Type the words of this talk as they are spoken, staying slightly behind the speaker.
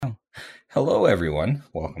Hello, everyone.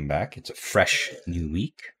 Welcome back. It's a fresh new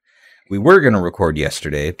week. We were going to record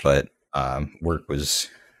yesterday, but work was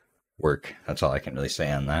work. That's all I can really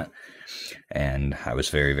say on that. And I was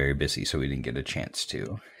very, very busy, so we didn't get a chance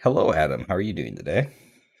to. Hello, Adam. How are you doing today?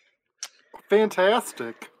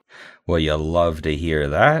 Fantastic. Well, you love to hear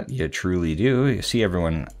that. You truly do. You see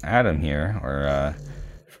everyone, Adam here, or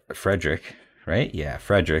Frederick, right? Yeah,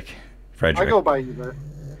 Frederick. I Frederick. go by either.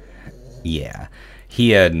 Yeah.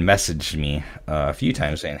 He had messaged me a few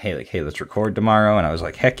times saying, hey, let's record tomorrow. And I was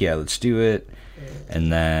like, heck yeah, let's do it.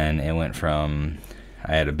 And then it went from,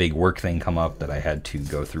 I had a big work thing come up that I had to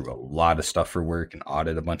go through a lot of stuff for work and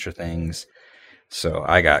audit a bunch of things. So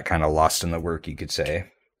I got kind of lost in the work, you could say.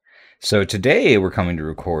 So today we're coming to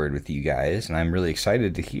record with you guys, and I'm really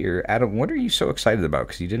excited to hear. Adam, what are you so excited about?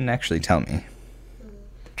 Because you didn't actually tell me.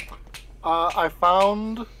 I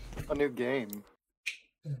found a new game.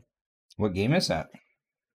 What game is that?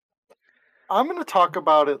 I'm going to talk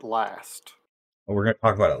about it last. Well, we're going to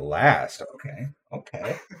talk about it last. Okay.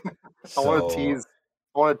 Okay. I want to So tease.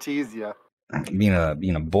 I want to tease you. being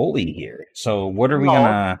a bully here. So what are we No,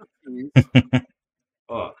 gonna? just a tease.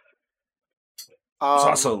 Oh, it was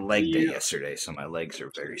also leg day The yesterday, so my legs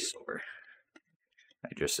are very sore. I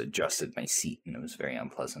just adjusted my seat, and it was very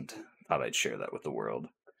unpleasant. Thought I'd share that with the world.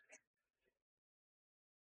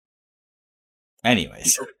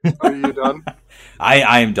 Anyways, are you done?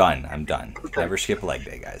 I am done. I'm done. Okay. Never skip leg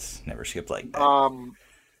day, guys. Never skip leg day.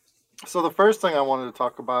 So the first thing I wanted to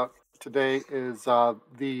talk about today is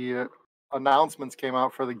the announcements came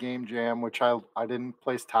out for the game jam, which I didn't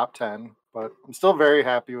place top 10, but I'm still very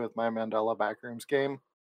happy with my Mandela Backrooms game.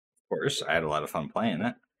 Of course, I had a lot of fun playing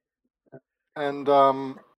it.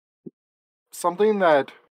 And something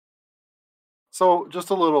that So, just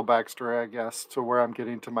a little backstory, I guess, to where I'm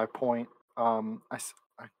getting to my point. I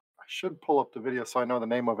should pull up the video so I know the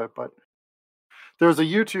name of it, but there's a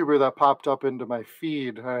YouTuber that popped up into my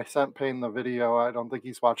feed, and I sent Payne the video. I don't think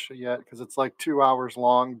he's watched it yet because it's like 2 hours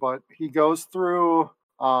long, but he goes through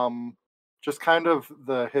just kind of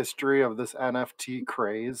the history of this NFT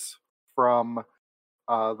craze from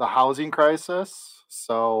the housing crisis,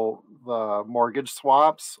 so the mortgage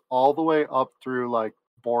swaps, all the way up through like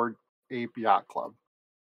Board Ape Yacht Club.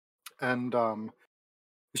 And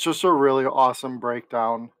it's just a really awesome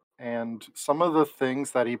breakdown. And some of the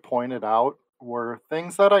things that he pointed out were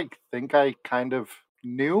things that I think I kind of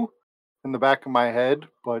knew in the back of my head,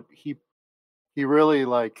 but he really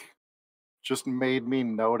like just made me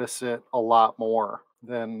notice it a lot more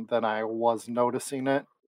than I was noticing it.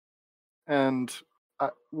 And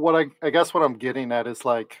I guess what I'm getting at is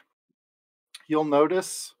like you'll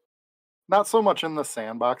notice not so much in the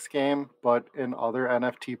sandbox game, but in other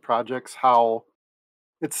NFT projects how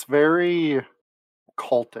it's very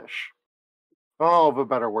cultish. I don't know of a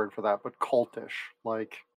better word for that, but cultish.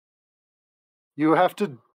 Like you have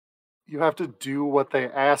to you have to do what they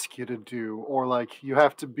ask you to do, or like you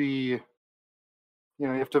have to be, you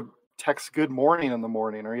have to text good morning in the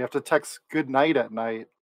morning, or you have to text good night at night.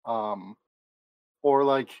 Um, or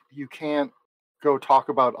like you can't go talk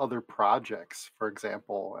about other projects, for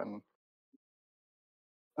example. And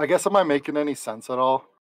I guess am I making any sense at all?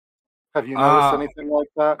 Have you noticed Uh anything like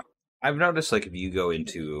that? I've noticed like if you go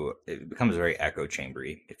into it becomes very echo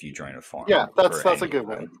chambery if you join a Yeah, forum that's for that's a any of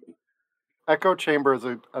good them. way. Echo chamber is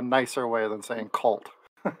a nicer way than saying cult.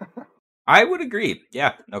 I would agree.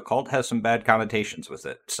 Yeah, no, cult has some bad connotations with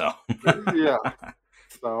it. So, Yeah.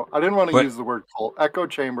 So I didn't want to but use the word cult. Echo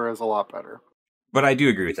chamber is a lot better. but I do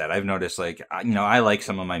agree with that. I've noticed like I like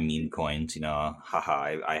some of my meme coins.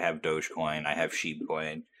 Haha. I have Dogecoin, I have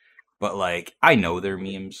Sheepcoin, but like I know they're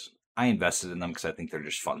memes. I invested in them because I think they're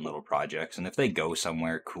just fun little projects, and if they go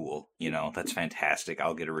somewhere, cool. That's fantastic.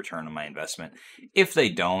 I'll get a return on my investment. If they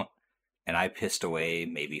don't, and I pissed away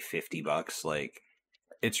maybe $50, like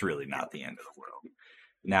it's really not the end of the world.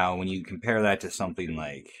 Now, when you compare that to something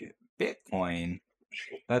like Bitcoin,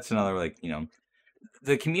 that's another like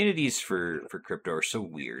the communities for crypto are so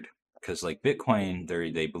weird because like Bitcoin,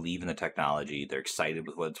 they believe in the technology, they're excited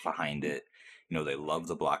with what's behind it. They love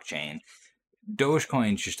the blockchain.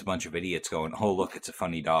 Dogecoin's just a bunch of idiots going, "Oh, look, it's a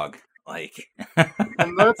funny dog." Like,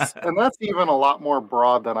 And that's even a lot more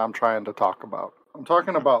broad than I'm trying to talk about. I'm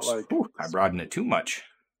talking about I broadened it too much.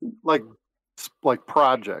 like like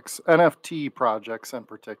projects, NFT projects in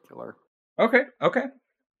particular. Okay, okay.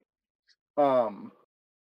 Um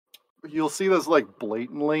you'll see this like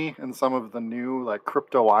blatantly in some of the new like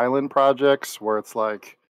crypto island projects where it's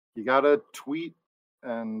like you got to tweet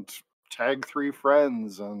and tag three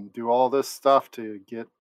friends and do all this stuff to get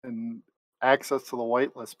and access to the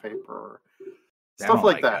whitelist paper, I stuff don't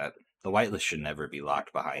like like that. that. The whitelist should never be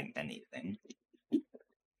locked behind anything.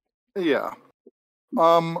 Yeah.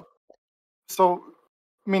 Um. So,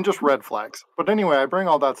 I mean, just red flags. But anyway, I bring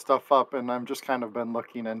all that stuff up, and I've just kind of been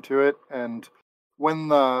looking into it. And when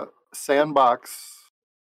the Sandbox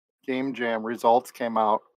Game Jam results came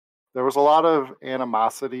out, there was a lot of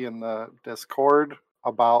animosity in the Discord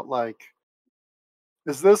about like,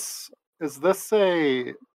 is this is this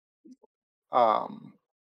a um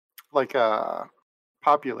like a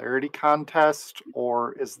popularity contest,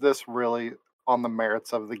 or is this really on the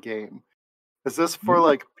merits of the game? Is this for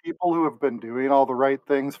like people who have been doing all the right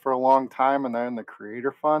things for a long time and they're in the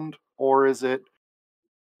creator fund, or is it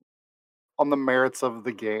on the merits of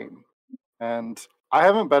the game? And I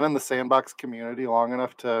haven't been in the sandbox community long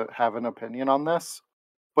enough to have an opinion on this,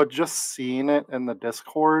 but just seeing it in the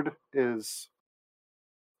Discord is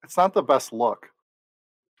it's not the best look.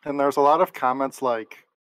 And there's a lot of comments like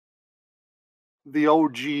the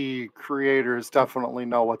OG creators definitely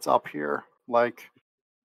know what's up here. Like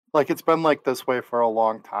it's been like this way for a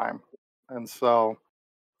long time. And so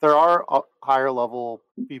there are higher level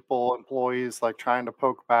people, employees like trying to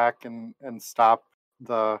poke back and stop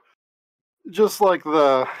the just like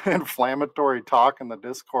the inflammatory talk in the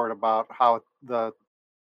Discord about how the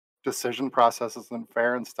decision process isn't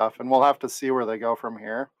fair and stuff. And we'll have to see where they go from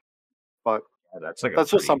here. But Yeah, that's like a that's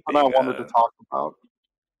just pretty something I big. wanted to talk about.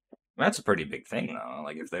 That's a pretty big thing, though.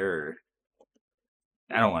 Like if they're,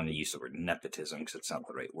 I don't want to use the word nepotism because it's not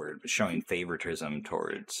the right word, but showing favoritism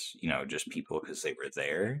towards just people because they were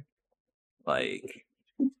there, like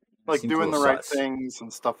it Like seems a doing little the right sus. things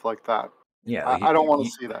and stuff like that. Yeah, like I don't want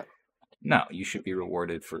to see that. no, you should be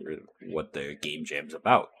rewarded for what the game jam's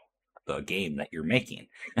about, the game that you're making.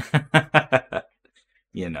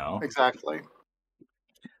 you know, Exactly.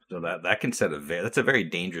 so that can set that's a very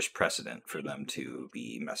dangerous precedent for them to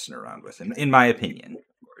be messing around with, in my opinion,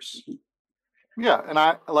 of course. Yeah, and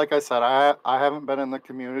I like I said, I haven't been in the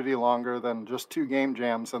community longer than just two game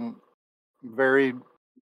jams, and very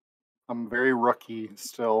I'm very rookie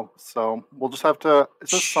still. So we'll just have to.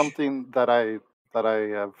 It's just Shh. something that I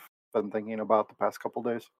have been thinking about the past couple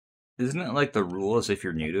days. Isn't it like the rule is if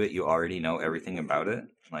you're new to it, you already know everything about it?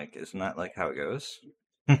 Like, isn't that like how it goes?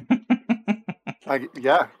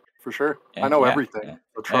 Yeah, for sure. I Yeah, know yeah, everything. yeah,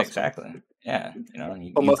 So yeah, trust me. exactly. Yeah,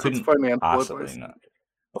 you Unless it's couldn't financial possibly advice. know.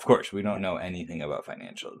 Of course, we don't know anything about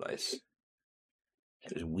financial advice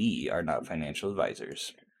because we are not financial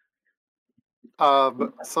advisors.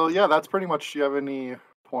 So yeah, that's pretty much. Do you have any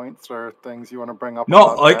points or things you want to bring up No,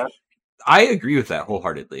 about like that? I agree with that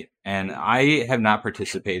wholeheartedly, and I have not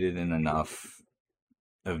participated in enough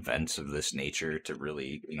events of this nature to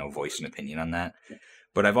really, voice an opinion on that.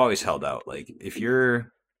 But I've always held out. Like, if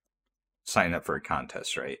you're signing up for a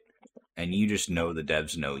contest, right? And you just know the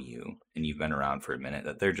devs know you and you've been around for a minute,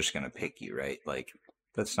 that they're just going to pick you, right? Like,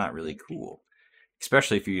 that's not really cool.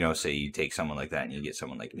 Especially if say you take someone like that and you get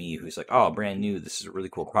someone like me who's like, oh, brand new, this is a really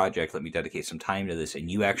cool project. Let me dedicate some time to this.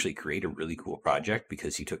 And you actually create a really cool project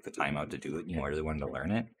because you took the time out to do it and you really wanted to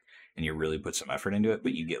learn it and you really put some effort into it,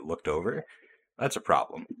 but you get looked over. That's a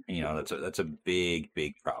problem. That's a big,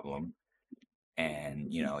 big problem. And,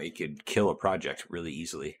 it could kill a project really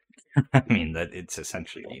easily. I mean, that it's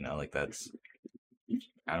essentially, like that's,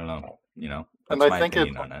 I don't know, And that's I my think it's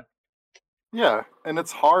opinion on it. yeah, and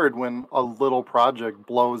it's hard when a little project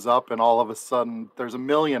blows up and all of a sudden there's a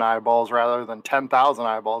million eyeballs rather than 10,000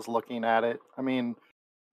 eyeballs looking at it. I mean,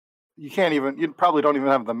 you probably don't even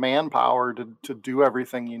have the manpower to do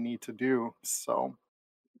everything you need to do. So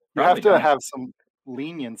you have Probably to don't. have some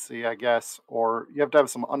leniency, I guess, or you have to have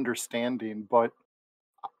some understanding. But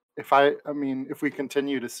I mean, if we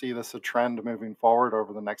continue to see this a trend moving forward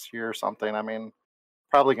over the next year or something, I mean,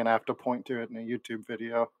 probably gonna have to point to it in a YouTube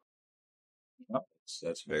video. Oh,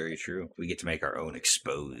 that's very true. We get to make our own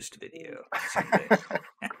exposed video someday.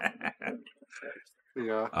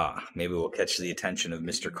 Yeah. Maybe we'll catch the attention of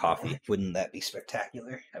Mr. Coffee. Wouldn't that be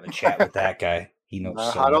spectacular? Have a chat with that guy. He knows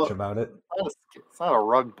so I much don't. about it. It's not a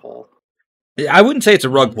rug pull. I wouldn't say it's a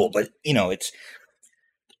rug pull, but it's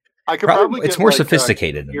I could probably probably it's get more like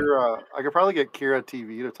sophisticated than that. Kira. I could probably get Kira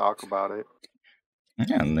TV to talk about it.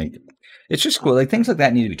 Yeah, and like it's just cool. Like things like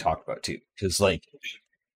that need to be talked about too, because like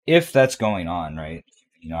if that's going on, right?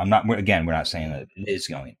 I'm not. Again, we're not saying that it is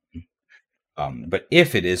going. But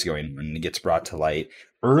if it is going on and it gets brought to light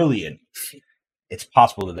early enough, it's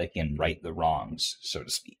possible that they can right the wrongs, so to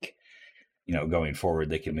speak. Going forward,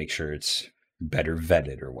 they can make sure it's better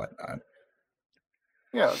vetted or whatnot.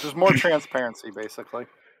 Yeah, just more transparency, basically.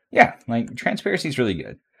 Yeah, like transparency is really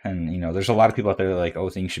good. And there's a lot of people out there that are like, oh,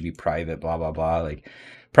 things should be private, blah blah blah. Like,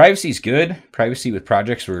 privacy is good. Privacy with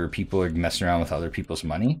projects where people are messing around with other people's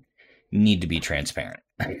money need to be transparent.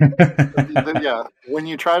 Yeah, when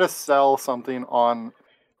you try to sell something on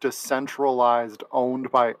decentralized,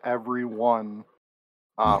 owned by everyone,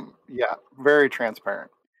 Yeah, yeah, very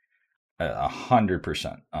transparent.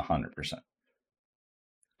 100%, 100%.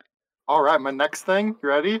 All right, my next thing, you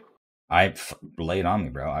ready? Lay it on me,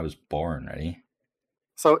 bro. I was born ready.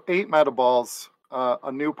 So 8 metaballs,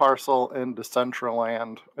 a new parcel in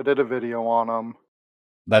Decentraland. I did a video on them.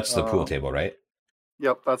 That's the pool table, right?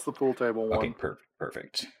 Yep, that's the pool table Okay, one.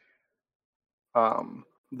 perfect.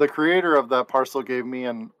 The creator of that parcel gave me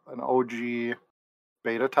an OG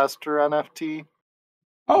beta tester NFT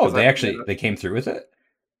Oh, because I they made actually it. they came through with it.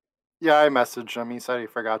 Yeah, I messaged him. He said he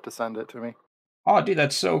forgot to send it to me. Oh, dude,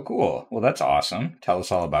 that's so cool. Well, that's awesome. Tell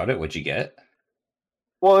us all about it. What'd you get?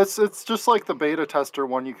 Well, it's just like the beta tester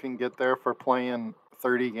one you can get there for playing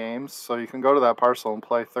 30 games. So you can go to that parcel and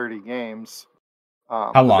play 30 games.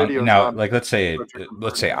 How The long? video's Now, on like, let's say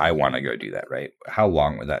Project. I want to go do that, right? How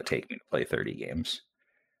long would that take me to play 30 games?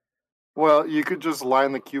 Well, you could just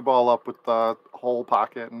line the cue ball up with the hole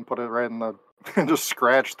pocket and put it right in the and just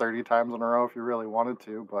scratch 30 times in a row if you really wanted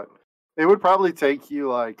to, but it would probably take you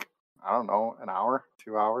like, I don't know, an hour,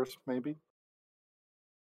 2 hours maybe.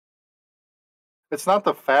 It's not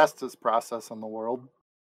the fastest process in the world.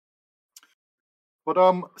 But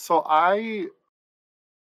so I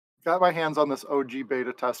got my hands on this OG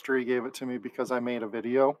beta tester. He gave it to me because I made a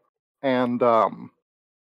video. And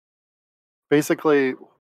basically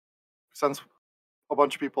since a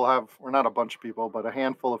bunch of people have, or not a bunch of people, but a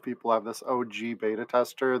handful of people have this OG beta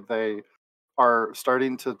tester, they are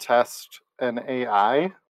starting to test an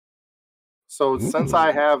AI. So since I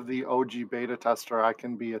Ooh, have the OG beta tester, I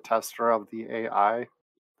can be a tester of the AI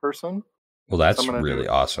person. well, So I'm that's gonna do really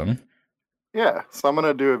awesome. yeah. So I'm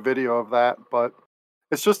gonna do a video of that, but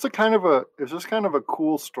it's just kind of a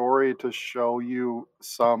cool story to show you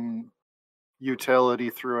some utility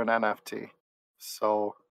through an NFT.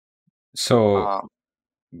 So So, um,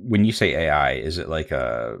 when you say AI, is it like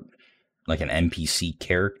an NPC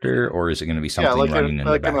character, or is it going to be yeah, something running in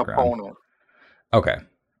the like an background? opponent. Okay,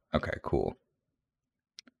 okay, cool.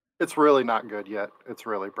 It's really not good yet. It's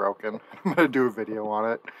really broken. I'm gonna do a video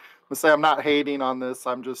on it. I'm gonna say I'm not hating on this.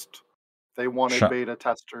 I'm just they wanted Sh- beta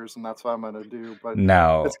testers, and that's what I'm gonna do. But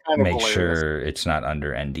Now, it's kind of make hilarious. sure it's not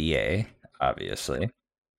under NDA, obviously.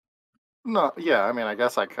 No, yeah, I mean, I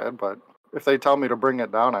guess I could, but if they tell me to bring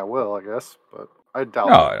it down, I will. I guess, but I doubt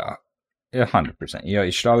it. No, no, 100%.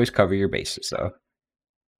 You should always cover your bases, though.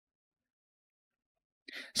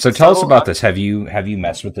 So tell us So about this. Have you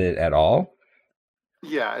messed with it at all?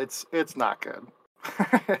 yeah, it's not good.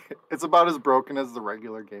 It's about as broken as the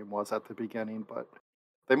regular game was at the beginning, but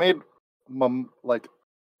they made like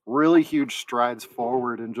really huge strides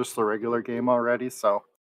forward in just the regular game already. So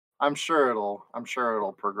I'm sure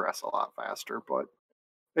it'll progress a lot faster, but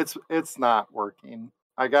it's not working.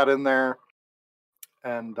 I got in there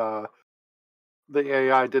and the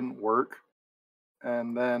AI didn't work,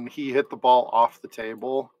 and then he hit the ball off the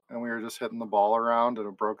table, and we were just hitting the ball around, and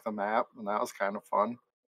it broke the map, and that was kind of fun.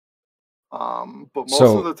 But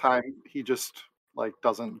most of So, the time, he just like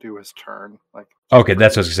doesn't do his turn, like just okay,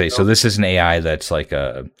 that's pretty what I was much gonna say. So goes. this is an AI that's like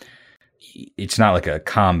it's not like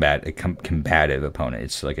combative opponent.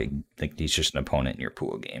 It's like he's just an opponent in your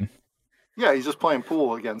pool game. Yeah, he's just playing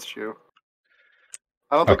pool against you.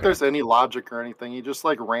 I don't think Okay. there's any logic or anything. He just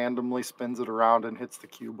like randomly spins it around and hits the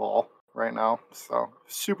cue ball right now. So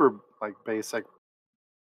super like basic.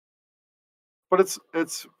 But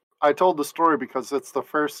it's I told the story because it's the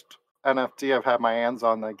first NFT I've had my hands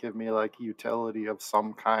on that give me like utility of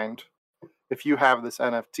some kind. If you have this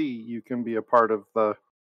NFT, you can be a part of the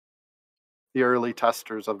early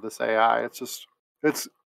testers of this AI. It's just it's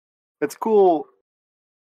it's cool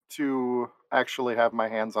to actually have my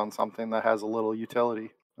hands on something that has a little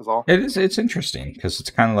utility is all. It's interesting because it's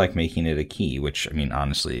kind of like making it a key, which I mean,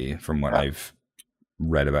 honestly, from what Yeah. I've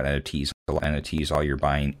read about NFTs, NFTs, all you're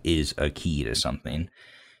buying is a key to something.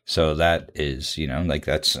 So that is, like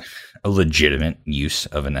that's a legitimate use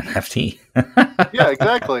of an NFT. Yeah,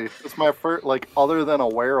 exactly. It's my first like other than a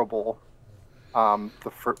wearable,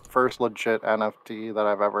 the first legit NFT that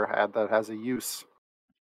I've ever had that has a use.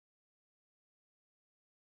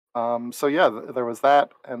 So yeah, there was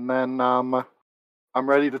that, and then I'm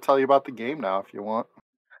ready to tell you about the game now if you want.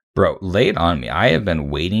 Bro, lay it on me. I have been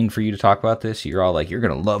waiting for you to talk about this. You're all like, you're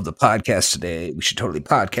going to love the podcast today. We should totally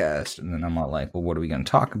podcast. And then I'm all like, well, what are we going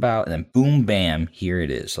to talk about? And then boom, bam, here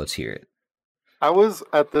it is. Let's hear it. I was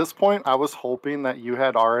at this point, I was hoping that you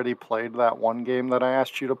had already played that one game that I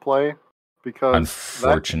asked you to play because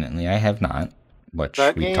Unfortunately, I have not, which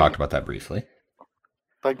that we game talked about that briefly.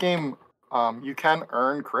 that game You can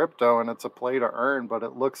earn crypto, and it's a play to earn, but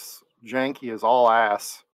it looks janky as all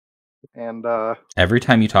ass. And Every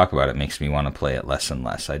time you talk about it, makes me want to play it less and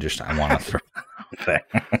less. I want to throw it out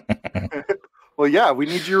there. well, yeah, we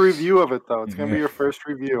need your review of it though. It's gonna be your first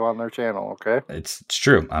review on their channel, okay? It's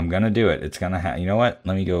true. I'm gonna do it. It's gonna You know what?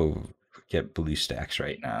 Let me go get BlueStacks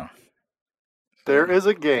right now. There is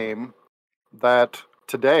a game that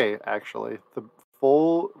today, actually, the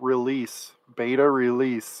full release, beta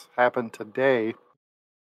release happened today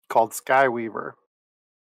called Skyweaver.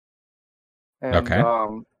 And Okay.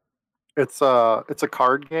 it's a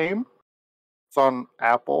card game. It's on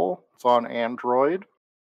Apple, it's on Android,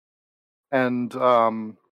 and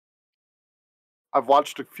I've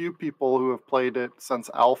watched a few people who have played it since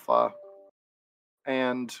alpha,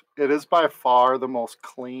 and it is by far the most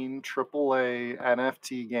clean AAA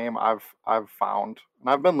NFT game I've found. And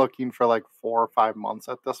I've been looking for like 4 or 5 months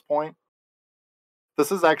at this point.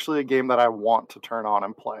 This is actually a game that I want to turn on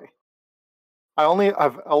and play.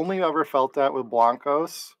 I've only ever felt that with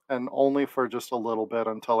Blancos, and only for just a little bit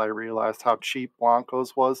until I realized how cheap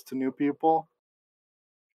Blancos was to new people.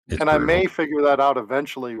 It's And I brutal. may figure that out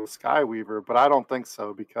eventually with Skyweaver, but I don't think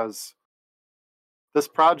so because this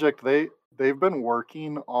project they've been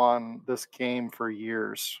working on this game for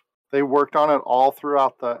years. They worked on it all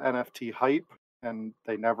throughout the NFT hype, and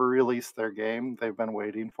they never released their game. They've been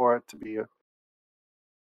waiting for it to be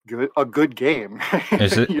a good game. You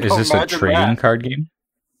Is don't this a imagine that. trading card game?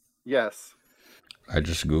 Yes. I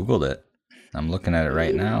just Googled it. I'm looking at it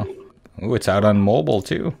right now. Oh, it's out on mobile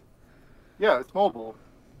too. Yeah, it's mobile.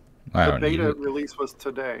 I The don't need beta it. release was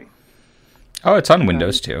today, Oh, it's on and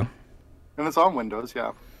Windows too. it's on Windows.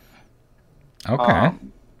 Yeah. Okay.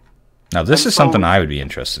 Um, Now this and is something so I would be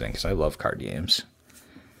interested in because I love card games.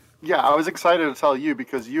 yeah, I was excited to tell you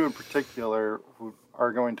because you in particular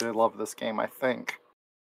are going to love this game, I think.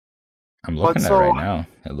 I'm But looking at it so right now.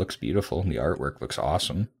 It looks beautiful. The artwork looks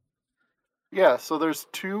awesome. yeah, so there's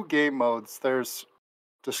two game modes. There's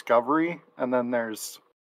Discovery, and then there's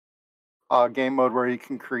a game mode where you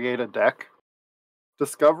can create a deck.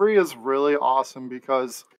 Discovery is really awesome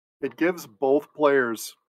because it gives both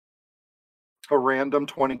players a random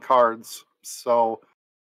 20 cards. So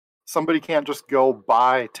somebody can't just go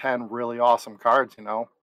buy 10 really awesome cards, you know?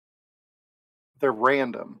 They're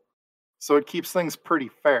random. So it keeps things pretty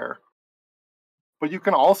fair. But you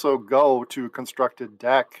can also go to a constructed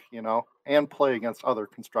deck, you know, and play against other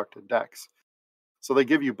constructed decks. So they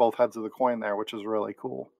give you both heads of the coin there, which is really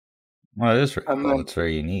cool. Well, it is very And cool. then It's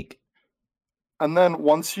very unique.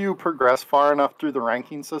 once you progress far enough through the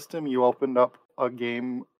ranking system, you opened up a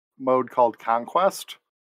game mode called Conquest.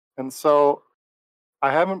 And so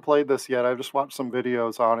I haven't played this yet. I've just watched some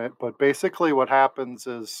videos on it, but basically what happens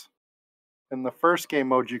is in the first game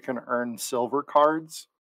mode you can earn silver cards,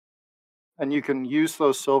 and you can use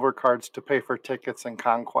those silver cards to pay for tickets in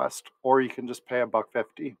Conquest, or you can just pay a buck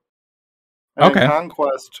 50. And in Okay.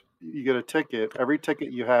 Conquest, you get a ticket. Every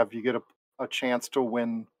ticket you have, you get a chance to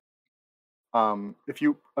win. If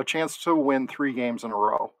you a chance to win 3 games in a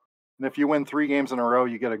row, and if you win 3 games in a row,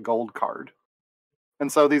 you get a gold card.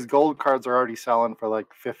 And so these gold cards are already selling for like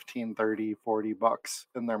 15, 30, 40 bucks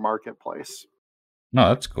in their marketplace. No,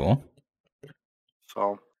 that's cool.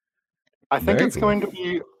 So I think Very it's cool. going to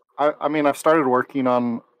be. I mean, I've started working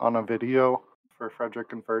on a video for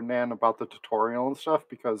Frederick and Ferdinand about the tutorial and stuff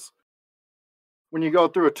because when you go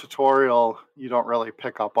through a tutorial, you don't really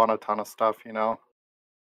pick up on a ton of stuff, you know.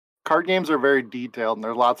 Card games are very detailed and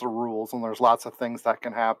there's lots of rules and there's lots of things that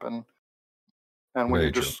can happen. And when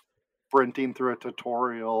you're Very true. just sprinting through a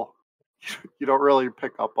tutorial, you don't really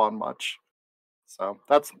pick up on much. So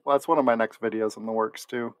that's one of my next videos in the works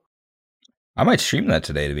too. I might stream that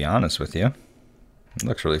today, to be honest with you. It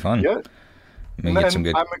looks really fun. Yeah, Maybe and get some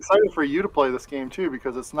then good. I'm excited for you to play this game too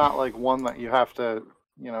because it's not like one that you have to,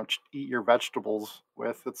 you know, eat your vegetables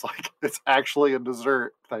with. It's like it's actually a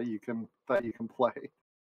dessert that you can play.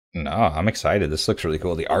 No, I'm excited. This looks really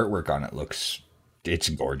cool. The artwork on it it's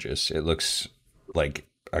gorgeous. It looks like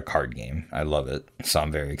a card game. I love it. So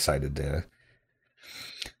I'm very excited to.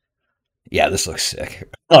 Yeah, this looks sick.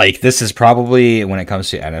 Like, this is probably, when it comes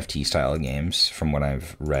to NFT style games, from what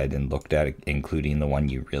I've read and looked at, including the one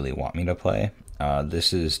you really want me to play,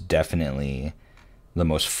 this is definitely the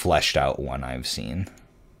most fleshed out one I've seen.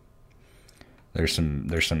 There's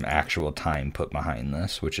some actual time put behind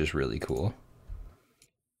this, which is really cool.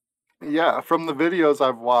 Yeah, from the videos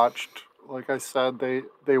I've watched, like I said,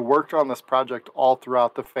 they worked on this project all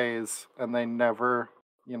throughout the phase, and they never,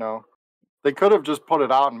 you know, they could have just put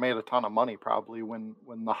it out and made a ton of money probably when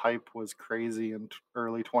the hype was crazy in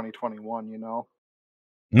early 2021. You know.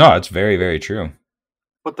 No, it's very, very true.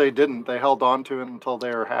 but they didn't. They held on to it until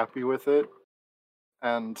they were happy with it,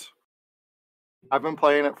 and I've been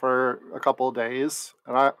playing it for a couple of days,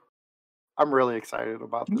 and I'm really excited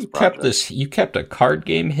about this You kept project. this. You kept a card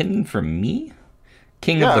game hidden from me,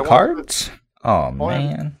 King of Yeah, the I wanted to. Cards. Oh I wanted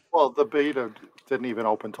to man. well, the beta didn't even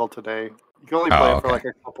open till today. You can only play Oh it for okay. like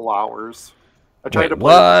a couple hours. I tried Wait, to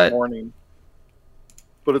play it this what? morning,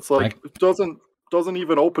 but it's I like it doesn't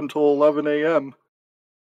even open till 11 a.m.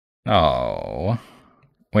 oh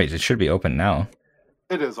wait. It should be open now.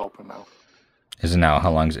 It is open now. Is it now?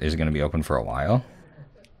 How long is it going to be open for a while?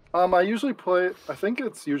 I usually play. I think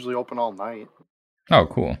it's usually open all night, Oh,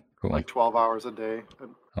 cool, cool. like 12 hours a day.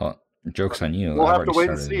 Well, joke's But on you. we'll I've have to already wait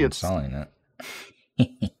and started see. It's installing it.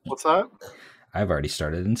 what's that? I've already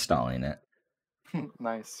started installing it.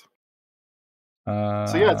 Nice.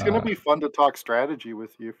 So yeah, it's gonna Uh, be fun to talk strategy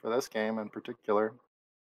with you for this game in particular.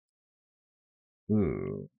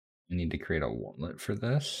 ooh. I need to create a wallet for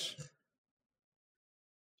this.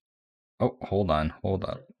 Oh, hold on, hold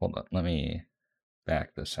up, hold up. Let me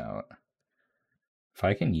back this out. If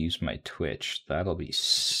I can use my Twitch, that'll be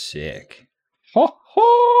sick. Ho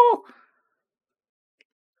ho!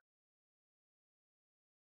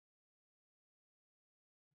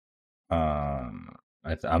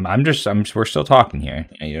 We're still talking here.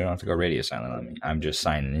 You don't have to go radio silent on me. I'm just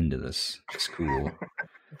signing into this cool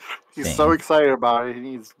He's so thing. excited about it. He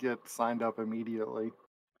needs to get signed up immediately.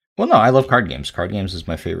 Well, no, I love card games. Card games is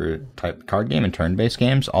my favorite type. Card game and turn-based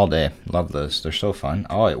games all day. Love those. They're so fun.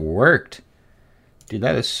 Oh, it worked, dude.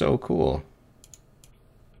 That is so cool.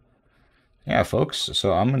 Yeah, folks.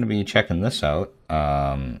 So I'm going to be checking this out.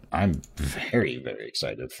 I'm very, very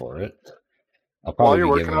excited for it. I'll While probably you're be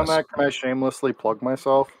working giving on us. that, can I shamelessly plug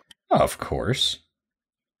myself? Oh, of course.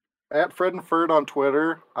 At Fred and Ferd on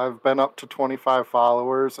Twitter, I've been up to 25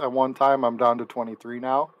 followers at one time. I'm down to 23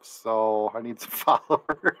 now, so I need some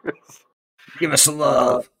followers. Give us some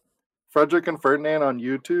Uh, love. Frederick and Ferdinand on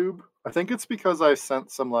YouTube. I think it's because I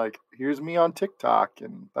sent some like, here's me on TikTok,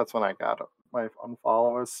 and that's when I got my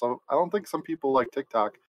unfollowers. So I don't think some people like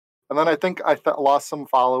TikTok. And then I think I lost some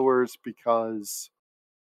followers because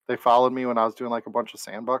they followed me when I was doing like a bunch of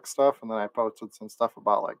sandbox stuff, and then I posted some stuff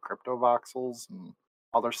about like crypto voxels and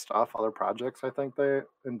other stuff, other projects. I think they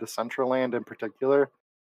in Decentraland in particular.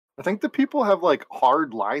 I think the people have like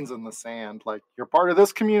hard lines in the sand, like you're part of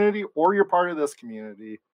this community or you're part of this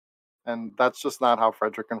community, and that's just not how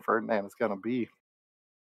Frederick and Ferdinand is going to be.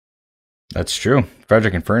 That's true.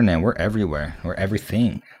 Frederick and Ferdinand, we're everywhere. We're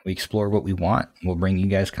everything. We explore what we want. We'll bring you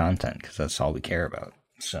guys content because that's all we care about.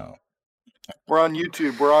 So We're on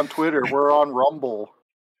YouTube, we're on Twitter, we're on Rumble,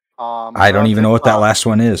 I we're don't on even know what that TikTok, last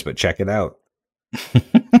one is, but check it out.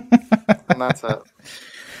 and that's it.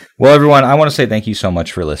 Well, everyone, I want to say thank you so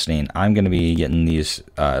much for listening. I'm going to be getting these,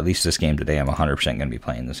 at least this game today. I'm 100% going to be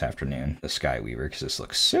playing this afternoon, the Skyweaver, because this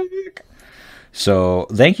looks sick. So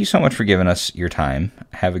thank you so much for giving us your time.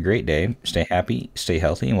 Have a great day. Stay happy, stay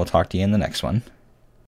healthy, and we'll talk to you in the next one.